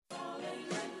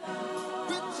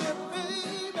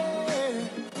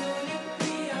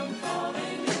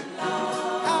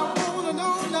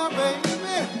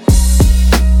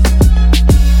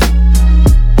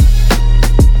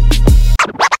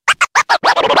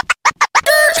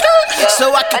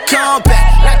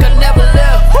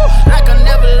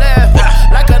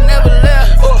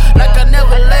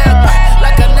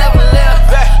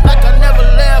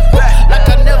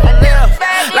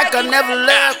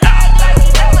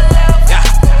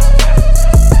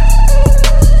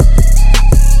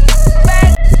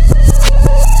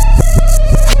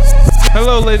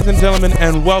ladies and gentlemen,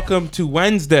 and welcome to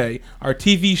Wednesday, our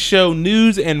TV show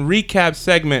news and recap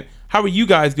segment. How are you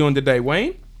guys doing today,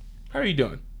 Wayne? How are you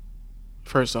doing?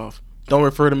 First off, don't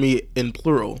refer to me in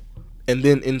plural and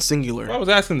then in singular. Well, I was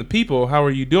asking the people, how are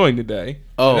you doing today?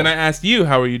 Oh. And then I asked you,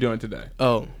 how are you doing today?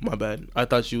 Oh, my bad. I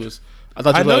thought you I were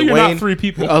know like, you're Wayne. not three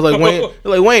people. I was like, Wayne.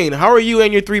 You're like, Wayne, how are you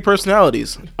and your three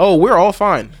personalities? Oh, we're all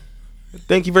fine.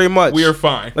 Thank you very much. We are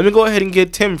fine. Let me go ahead and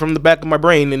get Tim from the back of my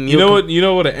brain, and You know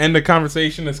what? To end the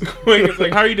conversation is quick. It's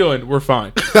like, how are you doing? We're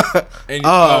fine. And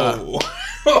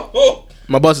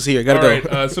my bus is here. Gotta all go.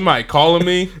 right, somebody calling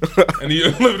me, and you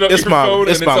lift up It's your my- phone,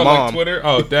 it's and it's my on mom. like Twitter.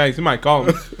 Oh, dang! Somebody calling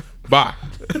me. Bye.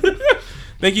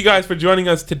 Thank you guys for joining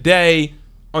us today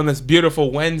on this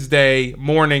beautiful Wednesday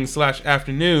morning /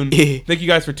 afternoon. Thank you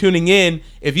guys for tuning in.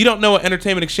 If you don't know what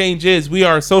Entertainment Exchange is, we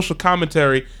are a social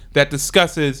commentary that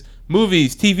discusses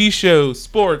movies, TV shows,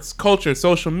 sports, culture,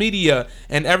 social media,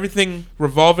 and everything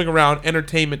revolving around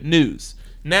entertainment news.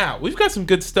 Now, we've got some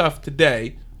good stuff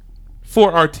today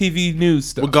for our TV news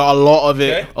stuff. We got a lot of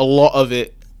it. Okay. A lot of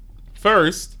it.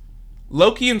 First,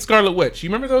 Loki and Scarlet Witch. You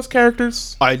remember those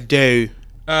characters? I do.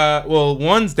 Well,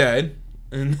 one's dead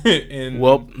in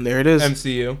Well, there it is.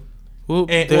 MCU. Whoop,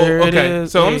 And, there well, it okay,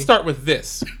 is. so I'm Hey. going to start with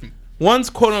this. One's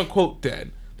quote-unquote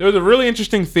dead. There was a really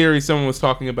interesting theory someone was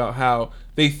talking about how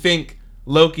they think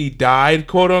Loki died,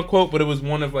 quote-unquote, but it was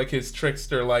one of, like, his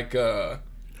trickster, like,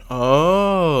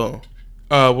 Oh.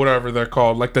 whatever they're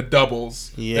called, like the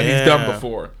doubles that he's done Yeah.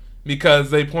 before. Because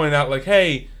they pointed out, like,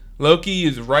 hey, Loki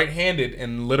is right-handed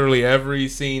in literally every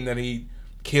scene that he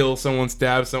kills someone,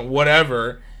 stabs someone,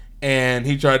 whatever, and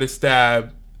he tried to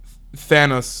stab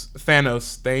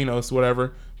Thanos,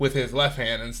 whatever, with his left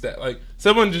hand instead. Like,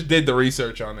 someone just did the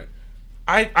research on it.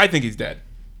 I think he's dead.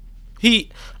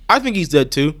 I think he's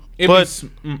dead too. Go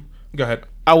ahead.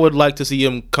 I would like to see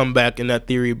him come back and that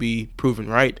theory be proven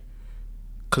right.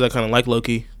 Because I kind of like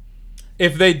Loki.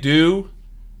 If they do,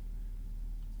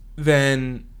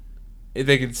 then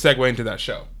they can segue into that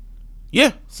show.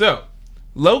 Yeah. So,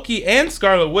 Loki and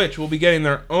Scarlet Witch will be getting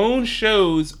their own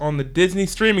shows on the Disney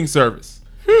streaming service.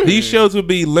 These shows will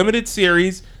be limited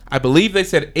series. I believe they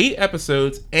said 8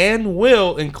 episodes and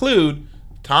will include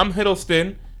Tom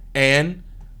Hiddleston and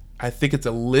I think it's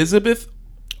Elizabeth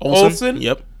Olsen.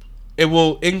 Yep. It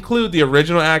will include the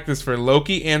original actors for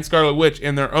Loki and Scarlet Witch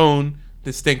in their own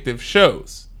distinctive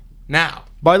shows. Now,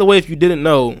 By the way, if you didn't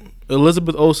know,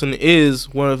 Elizabeth Olsen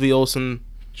is one of the Olsen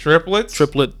triplets?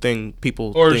 triplet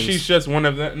people. Or things. she's just one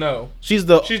of them? No. She's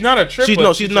She's not a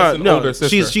triplet. She's just not. an No, older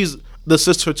sister. she's the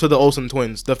sister to the Olsen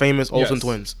twins, the famous Olsen Yes.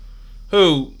 twins.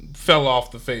 Who fell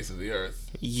off the face of the earth.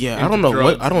 Yeah, Into I don't know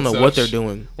drugs what and what such. they're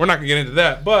doing. We're not going to get into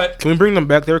that, but Can we bring them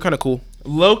back? They were kind of cool.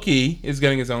 Loki is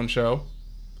getting his own show.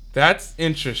 That's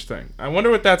interesting. I wonder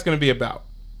what that's going to be about.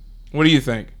 What do you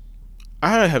think?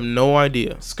 I have no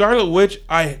idea. Scarlet Witch,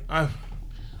 I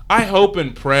hope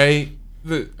and pray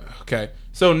that... Okay,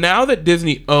 so now that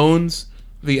Disney owns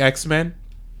the X-Men,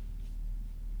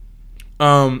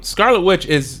 Scarlet Witch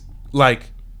is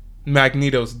like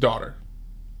Magneto's daughter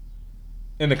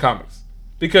in the comics.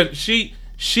 Because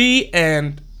she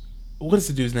and... What is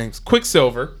the dude's name?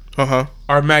 Quicksilver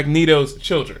are Magneto's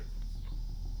children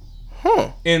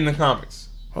Huh. in the comics.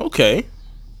 Okay.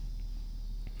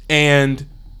 And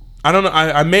I don't know,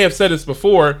 I may have said this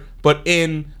before, but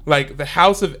in like the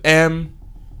House of M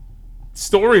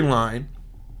storyline,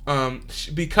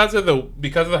 because of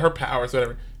her powers,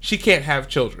 whatever, she can't have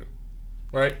children,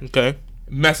 right? Okay.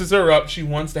 Messes her up. She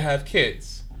wants to have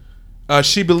kids.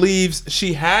 She believes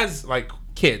she has like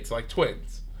kids, like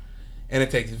twins, and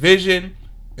it takes Vision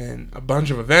and a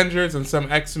bunch of Avengers and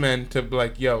some X-Men to be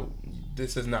like, yo,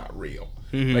 this is not real.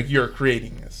 Mhm. Like, you're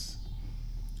creating this.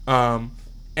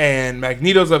 And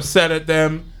Magneto's upset at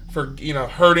them for,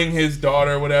 hurting his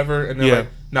daughter or whatever. And they're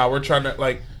like, we're trying to,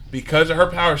 like, because of her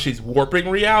power, she's warping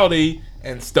reality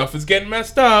and stuff is getting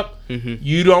messed up. Mhm.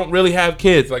 You don't really have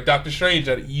kids. Like Doctor Strange,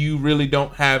 that you really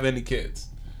don't have any kids.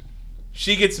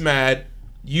 She gets mad,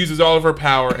 uses all of her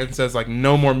power, and says, like,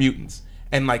 no more mutants.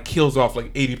 And, like, kills off,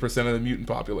 like, 80% of the mutant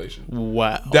population.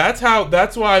 Wow. That's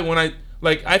why when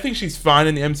I think she's fine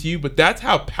in the MCU, but that's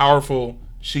how powerful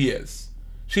she is.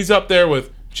 She's up there with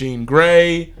Jean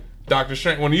Grey, Doctor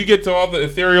Strange. When you get to all the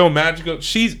ethereal, magical,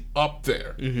 she's up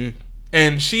there. Mm-hmm.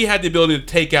 And she had the ability to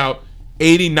take out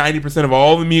 80-90% of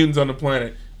all the mutants on the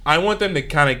planet. I want them to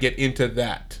kind of get into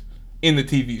that in the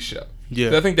TV show.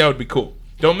 Yeah. I think that would be cool.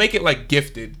 Don't make it like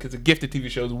Gifted, because a Gifted TV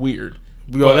show is weird.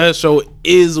 Bro, that show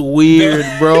is weird,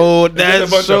 bro. That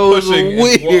show is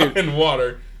weird. In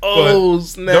water. Oh, But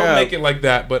snap. don't make it like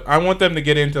that. But I want them to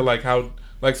get into like how,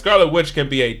 like, Scarlet Witch can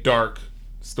be a dark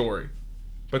story,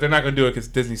 but they're not going to do it because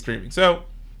Disney's streaming. So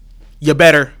You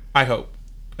better. I hope.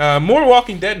 More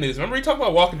Walking Dead news. Remember we talked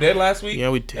about Walking Dead last week?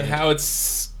 Yeah, we did. And how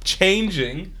it's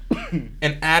changing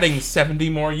and adding 70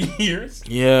 more years.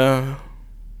 Yeah.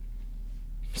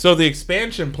 So the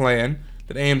expansion plan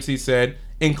that AMC said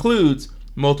includes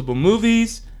multiple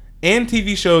movies and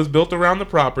TV shows built around the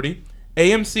property.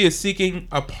 AMC is seeking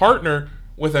a partner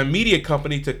with a media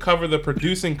company to cover the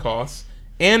producing costs,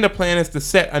 and the plan is to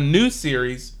set a new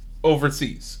series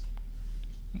overseas.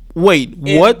 Wait,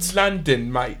 what? In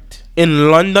London, mate.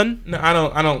 In London? No, I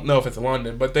don't know if it's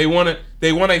London, but they want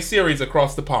a series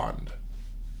across the pond.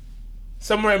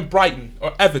 Somewhere in Brighton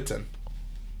or Everton.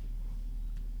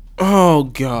 Oh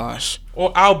gosh.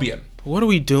 Or Albion. What are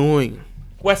we doing?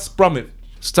 West Bromwich.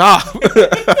 Stop.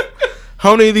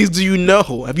 How many of these do you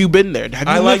know? Have you been there? Have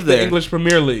you I lived like there? the English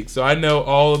Premier League, so I know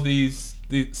all of these.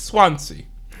 The Swansea.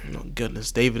 Oh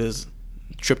goodness, David has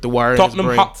tripped the wire Tottenham in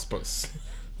his brain. Hotspurs.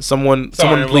 Someone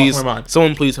Sorry,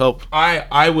 please help.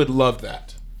 I would love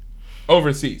that.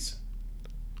 Overseas.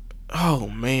 Oh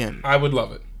man. I would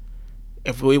love it.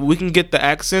 If we can get the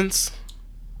accents,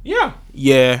 Yeah.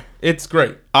 yeah, It's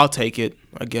great. I'll take it,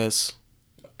 I guess.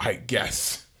 I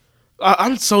guess.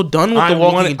 I'm so done with The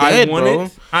Walking Dead, bro.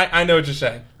 I know what you're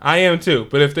saying. I am too.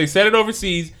 But if they set it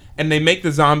overseas and they make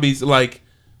the zombies like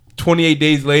 28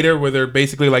 days later, where they're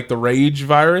basically like the rage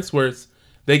virus, where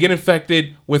they get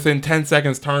infected within 10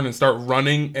 seconds, turn and start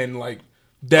running and like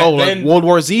that. Oh, like World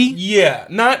War Z? Yeah,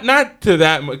 not to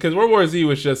that much, because World War Z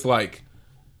was just like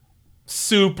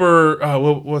super.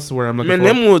 What's the word I'm looking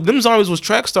Man, for? them zombies was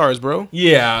track stars, bro.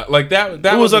 Yeah, like that.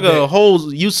 That It was like a whole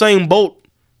Usain Bolt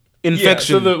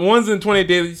infection. Yeah, so the ones in 28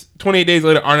 days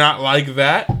later are not like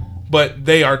that, but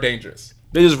they are dangerous.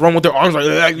 They just run with their arms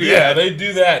like Yeah, they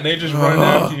do that, and they just run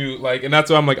down to you, like, and that's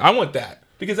why I'm like, I want that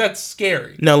because that's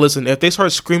scary. Now listen, if they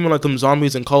start screaming like them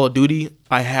zombies in Call of Duty,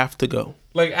 I have to go.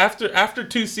 Like after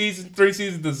 3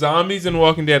 seasons, the zombies in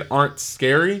Walking Dead aren't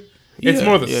scary. It's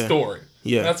more the story.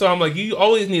 Yeah, that's why I'm like, you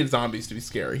always need zombies to be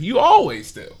scary. You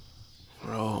always do.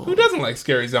 Bro, Who doesn't like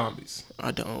scary zombies?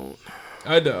 I don't.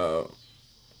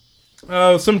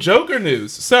 Some Joker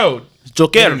news. So,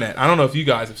 Joker. Internet. I don't know if you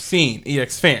guys have seen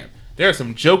EX Fan. There are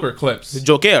some Joker clips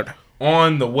Joker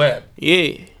on the web.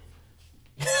 Yeah.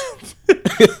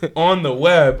 On the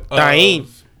web. Dain.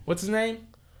 What's his name?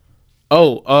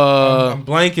 Oh, I'm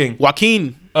blanking.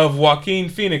 Joaquin. Of Joaquin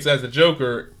Phoenix as the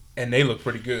Joker, and they look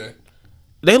pretty good.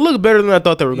 They look better than I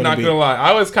thought they were going to be. Not gonna lie,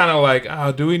 I was kind of like,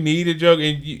 oh, do we need a Joker?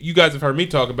 And you guys have heard me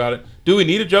talk about it. Do we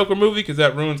need a Joker movie? Because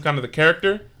that ruins kind of the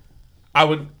character. I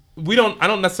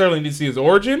don't necessarily need to see his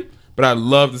origin, but I'd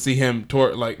love to see him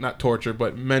not torture,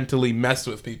 but mentally mess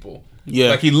with people.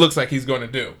 Yeah, like he looks like he's going to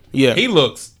do. Yeah, he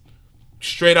looks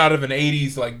straight out of an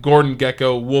 '80s like Gordon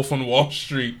Gekko, Wolf on Wall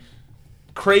Street,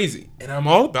 crazy, and I'm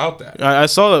all about that. I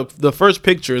saw the first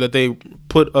picture that they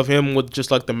put of him with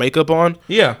just like the makeup on.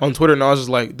 Yeah, on Twitter, and I was just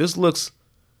like, this looks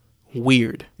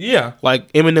weird. Yeah,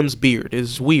 like Eminem's beard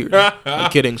is weird. I'm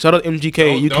kidding. Shout out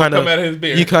MGK. You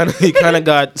kind of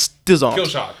got stizzled. Kill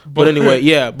shot. But anyway,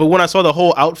 yeah. But when I saw the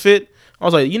whole outfit, I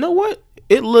was like, you know what?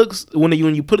 It looks when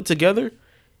you put it together,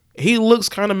 he looks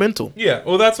kind of mental. Yeah.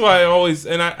 Well, that's why I always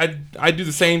I do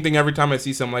the same thing every time I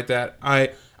see something like that. I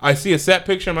see a set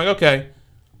picture. I'm like, okay,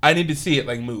 I need to see it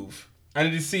like move. I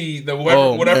need to see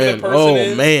whatever the person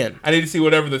is. Oh man! I need to see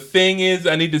whatever the thing is.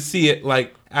 I need to see it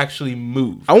like actually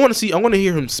move. I want to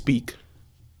hear him speak.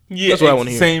 Yeah, that's what I want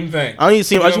to hear. Same thing. I need to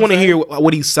see him. I just want to hear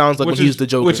what he sounds like when he's the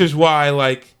Joker. Which is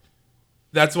why,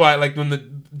 that's why, when the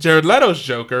Jared Leto's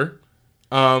Joker,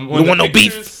 you want no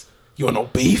beef? You want no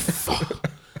beef?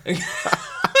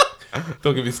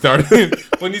 Don't get me started.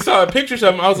 When you saw a picture of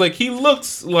him, I was like, he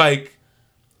looks like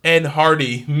Ed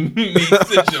Hardy meets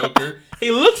the Joker.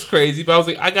 He looks crazy, but I was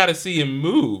like, I gotta see him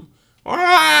move. And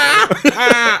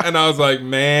I was like,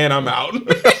 man, I'm out.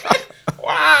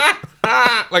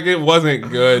 Like it wasn't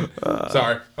good.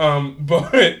 Sorry.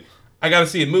 But I gotta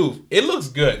see it move. It looks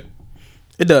good.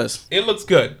 It does. It looks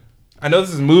good. I know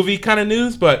this is movie kind of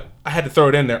news, but I had to throw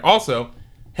it in there. Also,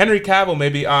 Henry Cavill may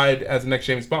be eyed as the next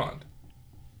James Bond.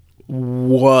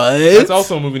 What? That's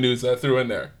also movie news that I threw in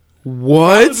there.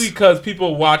 What? Probably because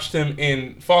people watched him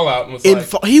in Fallout and was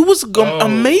he was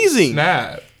amazing.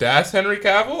 Snap. That's Henry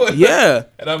Cavill? Yeah.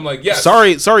 And I'm like, yes.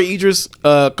 Sorry, Idris.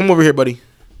 Come over here, buddy.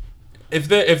 If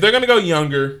they're gonna go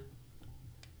younger,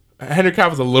 Henry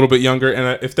Cavill's a little bit younger,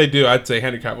 and if they do, I'd say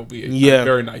Henry Cavill will be a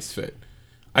very nice fit.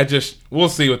 We'll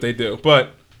see what they do,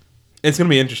 but it's gonna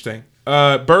be interesting.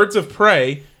 Birds of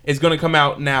Prey is gonna come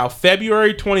out now,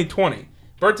 February 2020.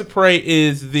 Birds of Prey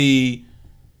is the,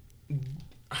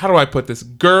 how do I put this,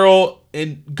 girl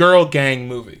gang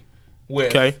movie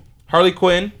with Harley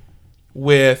Quinn,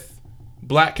 with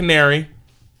Black Canary,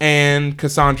 and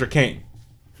Cassandra Cain.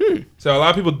 So a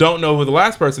lot of people don't know who the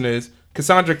last person is.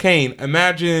 Cassandra Cain.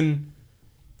 Imagine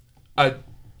a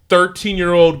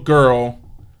 13-year-old girl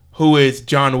who is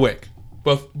John Wick,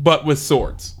 but with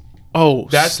swords. Oh,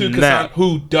 that's snap.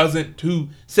 who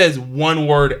says one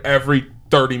word every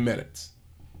 30 minutes.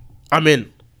 I'm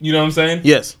in. You know what I'm saying?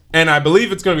 Yes. And I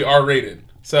believe it's going to be R-rated.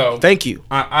 So thank you.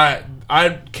 I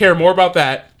care more about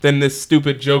that than this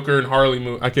stupid Joker and Harley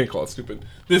movie. I can't call it stupid.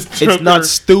 This Joker it's not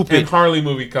stupid. and Harley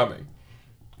movie coming.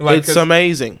 Like, it's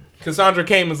amazing. Cassandra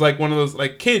Cain was like one of those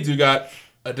like kids who got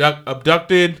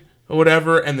abducted or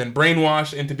whatever, and then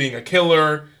brainwashed into being a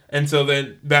killer. And so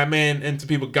then Batman and some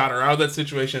people got her out of that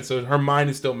situation. So her mind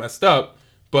is still messed up.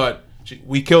 But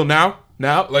we kill now,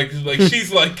 like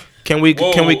she's like, can we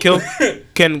kill?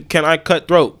 Can I cut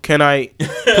throat? Can I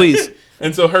please?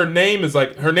 And so her name is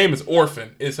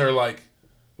Orphan. Is her like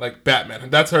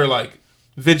Batman? That's her like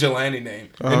vigilante name.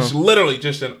 And it's literally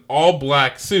just an all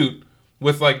black suit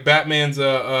with like Batman's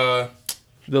the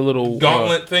little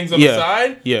gauntlet things on the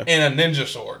side, and a ninja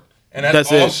sword. And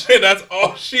that's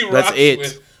all she rocks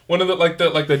with. One of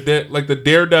the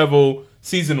Daredevil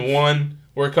season 1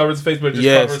 where it covers her face, but it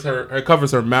just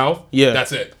covers her mouth. Yeah,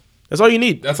 that's it. That's all you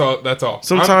need. That's all.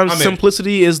 Sometimes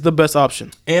simplicity is the best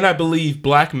option. And I believe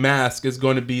Black Mask is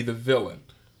going to be the villain,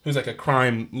 who's like a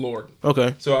crime lord.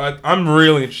 Okay. So I'm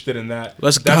really interested in that.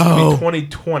 That's go. That's going to be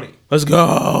 2020. Let's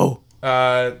go.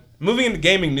 Moving into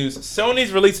gaming news,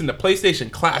 Sony's releasing the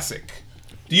PlayStation Classic.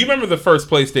 Do you remember the first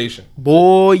PlayStation?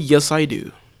 Boy, yes I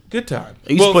do. Good time.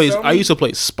 I used to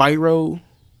play Spyro.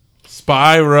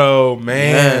 Spyro,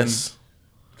 man. Yes.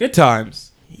 Good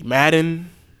times. Madden.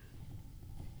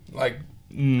 Like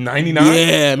 99?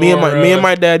 Yeah, me and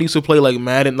my dad used to play like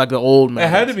Madden, like the old Madden.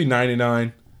 It had to be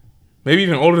 99. Maybe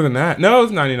even older than that. No, it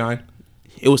was 99.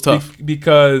 It was tough.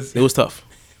 Because it was tough.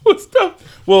 It was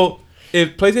tough. Well,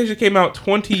 if PlayStation came out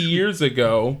 20 years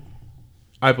ago,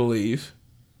 I believe.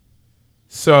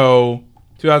 So,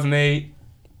 2008,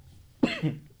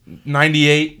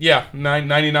 98,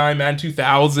 99, man,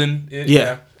 2000.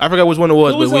 Yeah. I forgot which one it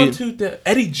was. Who was on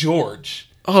Eddie George.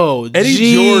 Oh,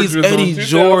 Eddie George was Eddie on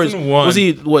George. 2001. Was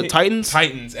he, what, Titans?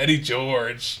 Titans, Eddie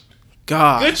George.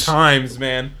 Gosh. Good times,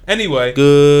 man. Anyway,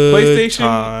 good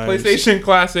PlayStation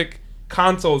Classic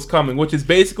console is coming, which is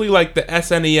basically like the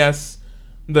SNES,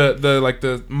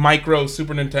 the micro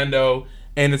Super Nintendo,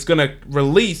 and it's gonna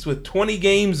release with 20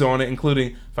 games on it,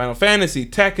 including Final Fantasy,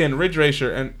 Tekken, Ridge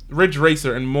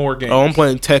Racer, and more games. Oh, I'm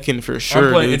playing Tekken for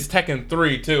sure. It's Tekken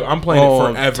 3 too. I'm playing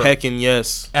it forever. Tekken,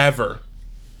 yes, ever.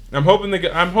 I'm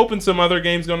hoping some other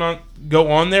games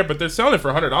go on there, but they're selling it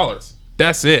for $100.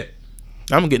 That's it.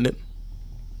 I'm getting it.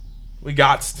 We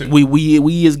got to. We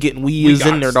is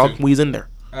in there, dog. We is in there.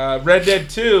 Red Dead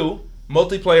 2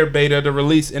 multiplayer beta to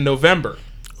release in November.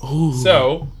 Ooh.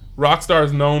 So Rockstar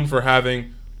is known for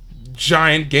having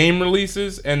giant game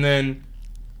releases and then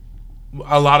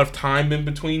a lot of time in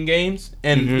between games,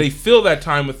 and they fill that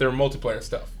time with their multiplayer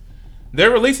stuff. They're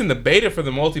releasing the beta for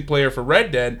the multiplayer for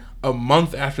Red Dead a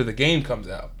month after the game comes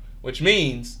out, which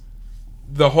means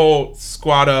the whole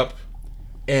squad up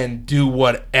and do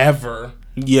whatever.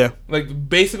 Yeah. Like,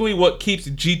 basically what keeps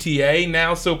GTA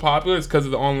now so popular is because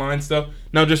of the online stuff.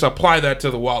 Now just apply that to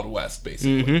the Wild West,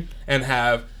 basically. And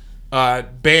have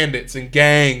bandits and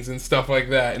gangs and stuff like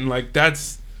that. And, like,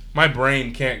 that's... My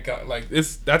brain can't... Like,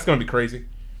 that's going to be crazy.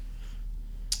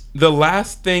 The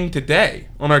last thing today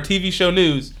on our TV show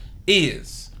news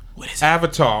is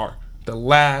Avatar, The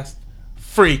Last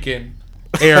Freaking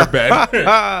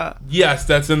Airbender. Yes,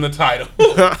 that's in the title.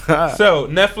 So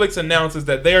Netflix announces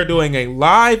that they are doing a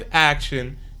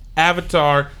live-action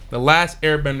Avatar, The Last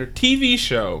Airbender TV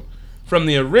show from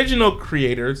the original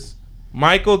creators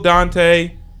Michael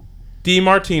Dante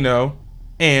DiMartino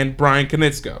and Brian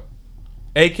Konietzko,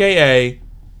 a.k.a.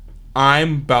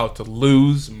 I'm about to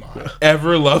lose my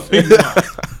ever-loving mind.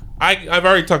 I've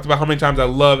already talked about how many times I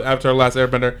love Avatar: The Last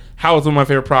Airbender, how it's one of my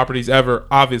favorite properties ever,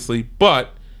 obviously,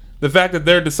 but the fact that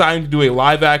they're deciding to do a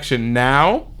live action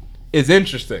now is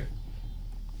interesting.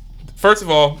 First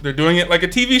of all, they're doing it like a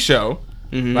TV show,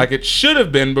 like it should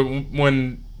have been, but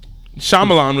when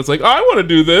Shyamalan was like, oh, I want to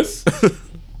do this.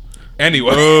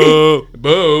 Anyway.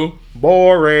 Boo.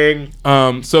 Boring.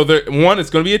 So one,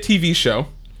 it's going to be a TV show.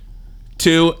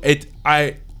 Two,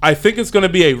 I think it's going to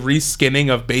be a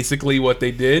reskinning of basically what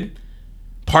they did.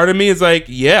 Part of me is like,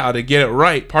 yeah, to get it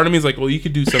right. Part of me is like, well, you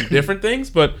could do some different things,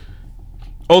 but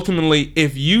ultimately,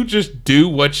 if you just do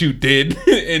what you did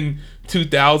in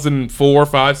 2004,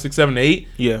 5, 6, 7, 8,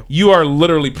 you are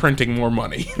literally printing more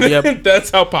money. Yep. That's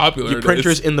how popular Your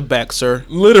printer's in the back, sir.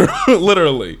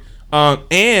 Literally.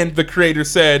 And the creator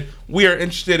said, we are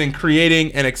interested in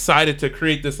creating and excited to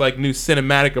create this like new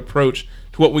cinematic approach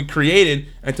to what we created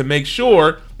and to make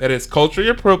sure that it's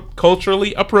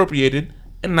culturally appropriated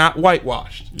and not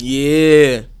whitewashed.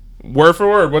 Yeah. Word for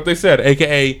word, what they said,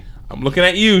 aka, I'm looking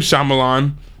at you,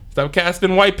 Shyamalan. Stop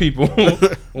casting white people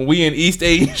when we in East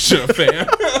Asia, fam.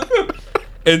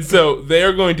 And so they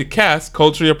are going to cast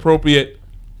culturally appropriate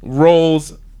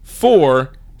roles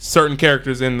for certain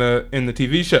characters in the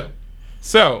TV show.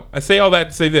 So I say all that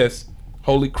to say this: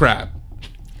 holy crap,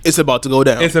 it's about to go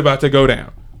down. It's about to go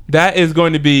down. That is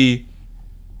going to be.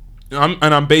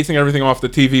 I'm basing everything off the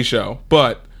TV show,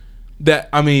 but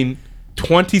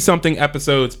 20-something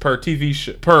episodes per TV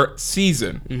show per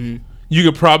season. Mm-hmm. You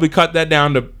could probably cut that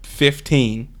down to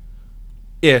 15.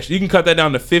 Ish. You can cut that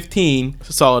down to 15. It's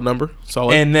a solid number.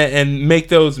 Solid. And make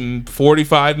those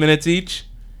 45 minutes each.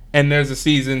 And there's a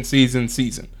season.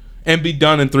 And be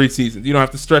done in 3 seasons. You don't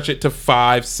have to stretch it to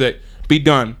 5, 6. Be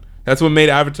done. That's what made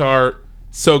Avatar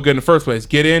so good in the first place.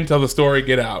 Get in, tell the story,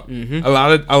 get out. Mm-hmm. A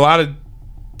lot of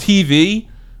TV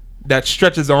that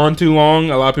stretches on too long,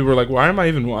 a lot of people are like, why am I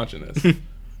even watching this?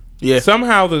 Yeah.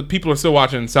 Somehow the people are still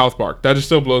watching South Park. That just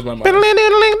still blows my mind.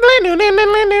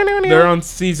 They're on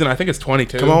season, I think it's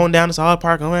 22. Come on down to South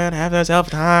Park, go ahead, have yourself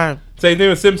time. Same thing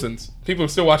with Simpsons. People are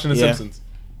still watching The Simpsons.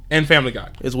 And Family Guy.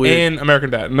 It's weird. And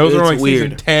American Dad. And those are only weird.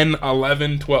 season 10,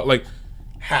 11, 12. Like,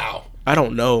 how? I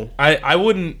don't know. I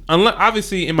wouldn't, unless,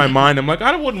 obviously in my mind, I'm like,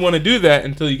 I wouldn't want to do that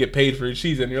until you get paid for each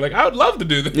season. You're like, I would love to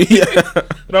do this. Yeah.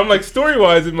 But I'm like,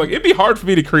 story-wise, I'm like, it'd be hard for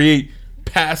me to create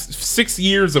past 6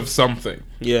 years of something.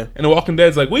 Yeah. And The Walking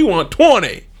Dead's like, we want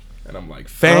 20. And I'm like,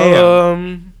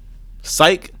 fam.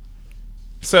 Psych.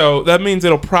 So that means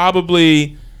it'll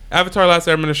probably, Avatar Last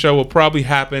Airbender show will probably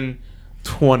happen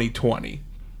 2020.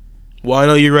 Well, I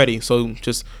know you're ready, so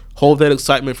just hold that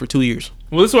excitement for 2 years.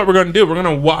 Well, this is what we're going to do. We're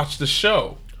going to watch the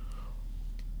show.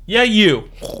 Yeah, you.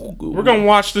 We're going to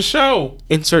watch the show.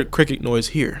 Insert cricket noise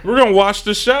here. We're going to watch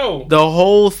the show. The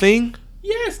whole thing?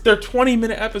 Yes, they're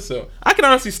 20-minute episodes. I can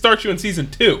honestly start you in season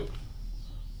 2.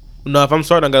 No, if I'm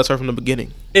starting, I got to start from the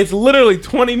beginning. It's literally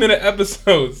 20-minute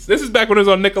episodes. This is back when it was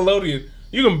on Nickelodeon.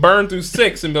 You can burn through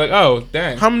 6 and be like, oh,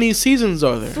 dang. How many seasons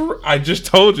are there? I just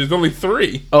told you. It's only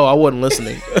 3. Oh, I wasn't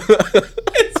listening.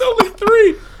 It's only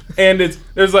 3. And there's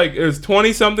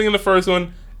 20-something in the first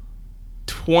one,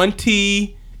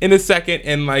 20 in the second,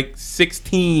 and like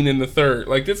 16 in the third.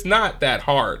 Like, it's not that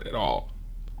hard at all.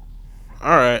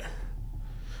 All right.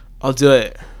 I'll do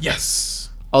it. Yes.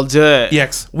 I'll do it.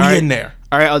 Yes. We All in right. there.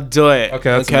 All right, I'll do it. Okay,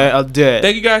 I'll do it.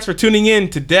 Thank you guys for tuning in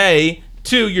today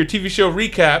to your TV show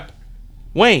recap.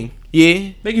 Wayne.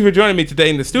 Yeah. Thank you for joining me today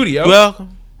in the studio.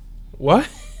 Welcome. What?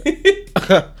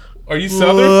 Are you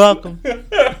Southern? Welcome.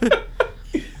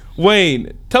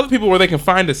 Wayne, tell the people where they can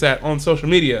find us at on social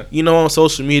media. You know, on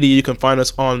social media, you can find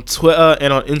us on Twitter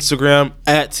and on Instagram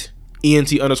at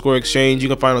ENT_exchange. You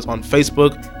can find us on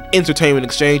Facebook, Entertainment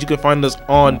Exchange. You can find us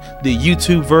on the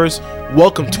YouTube verse.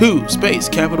 Welcome to Space,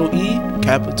 capital E,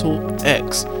 capital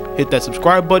X. Hit that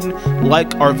subscribe button,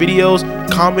 like our videos,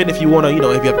 comment if you want to,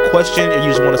 if you have a question and you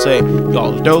just want to say,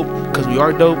 y'all are dope, because we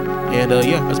are dope. And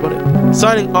yeah, that's about it.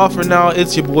 Signing off for now,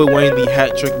 it's your boy Wayne, the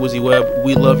Hat Trick Wizzy Web.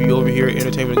 We love you over here at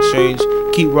Entertainment Exchange.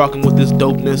 Keep rocking with this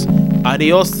dopeness.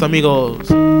 Adios, amigos.